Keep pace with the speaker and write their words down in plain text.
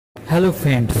Hello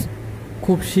friends,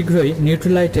 খুব শীঘ্রই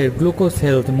নিউট্রিলাইটের glucose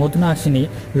health Madhunashini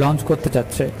launch করতে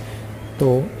যাচ্ছে। তো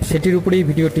সেটির উপরেই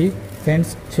ভিডিওটি ফ্রেন্ডস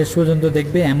শেষ পর্যন্ত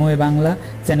দেখবে। অ্যামওয়ে বাংলা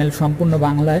চ্যানেল সম্পূর্ণ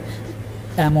বাংলায়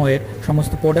অ্যামওয়ের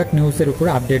সমস্ত প্রোডাক্ট নিউজের উপর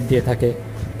আপডেট দিয়ে থাকে।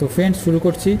 তো ফ্রেন্ডস, শুরু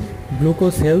করছি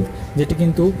গ্লুকোজ হেলথ, যেটি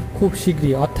কিন্তু খুব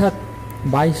শীঘ্রই অর্থাৎ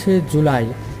 22শে জুলাই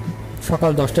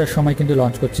সকাল 10টার সময় কিন্তু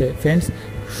লঞ্চ করছে। ফ্রেন্ডস,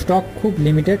 স্টক খুব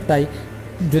লিমিটেড, তাই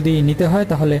যদি নিতে হয়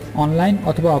তাহলে অনলাইন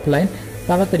অথবা অফলাইন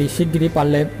তাড়াতাড়ি শিগগিরই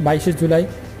পারলে 22শে জুলাই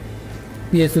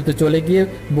পিএসইউতে চলে গিয়ে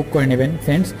বুক করে নেবেন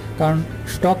ফ্রেন্ডস, কারণ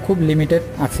স্টক খুব লিমিটেড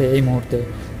আছে এই মুহূর্তে।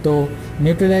 তো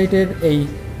নিউট্রিলাইটের এই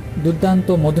দুর্দান্ত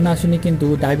মধুনাশিনী কিন্তু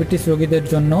ডায়াবেটিস রোগীদের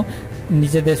জন্য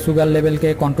নিজেদের সুগার লেভেলকে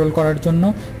কন্ট্রোল করার জন্য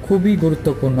খুবই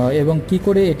গুরুত্বপূর্ণ। এবং কি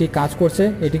করে এটি কাজ করছে,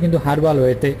 এটি কিন্তু হার্বাল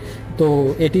ওয়েতে। তো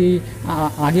এটি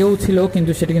আগেও ছিল,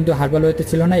 কিন্তু সেটি কিন্তু হার্বাল ওয়েতে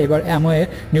ছিল না। এবার অ্যামওয়ে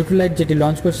নিউট্রিলাইট যেটি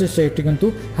লঞ্চ করছে সেটি কিন্তু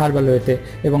হার্বাল ওয়েতে,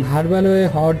 এবং হার্বাল ওয়ে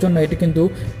হওয়ার জন্য এটি কিন্তু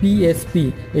পিএসপি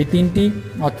এই তিনটি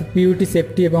অর্থাৎ পিউরিটি,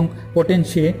 সেফটি এবং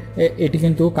পোটেন্সি এটি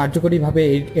কিন্তু কার্যকরীভাবে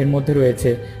এর মধ্যে রয়েছে।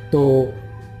 তো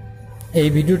এই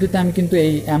ভিডিওটিতে আমি কিন্তু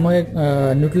এই অ্যামওয়ে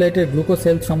নিউট্রিলাইটের গ্লুকোজ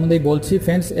হেলথ সম্বন্ধেই বলছি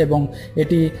ফ্রেন্ডস, এবং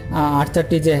এটি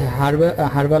 8-4টি যে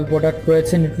হার্বাল প্রোডাক্ট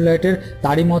রয়েছে নিউট্রিলাইটের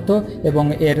তারই মতো, এবং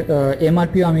এর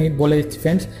এমআরপিও আমি বলে দিচ্ছি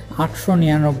ফ্রেন্ডস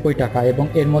 899 টাকা, এবং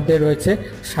এর মধ্যে রয়েছে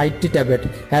 60টি ট্যাবলেট।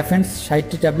 হ্যাঁ ফ্রেন্ডস,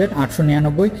 60টি ট্যাবলেট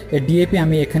 899। এর ডিএপি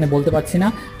আমি এখানে বলতে পারছি না,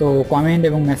 তো কমেন্ট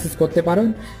এবং মেসেজ করতে পারেন,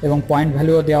 এবং পয়েন্ট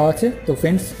ভ্যালুও দেওয়া আছে। তো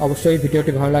ফ্রেন্ডস, অবশ্যই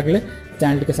ভিডিওটি ভালো লাগলে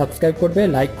চ্যানেলটিকে সাবস্ক্রাইব করবে,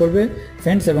 লাইক করবে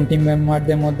ফ্রেন্ডস, এবং টিম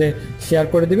মেম্বারদের মধ্যে শেয়ার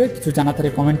করে দেবে। কিছু জানা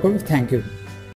থাকলে কমেন্ট করবে। Thank you.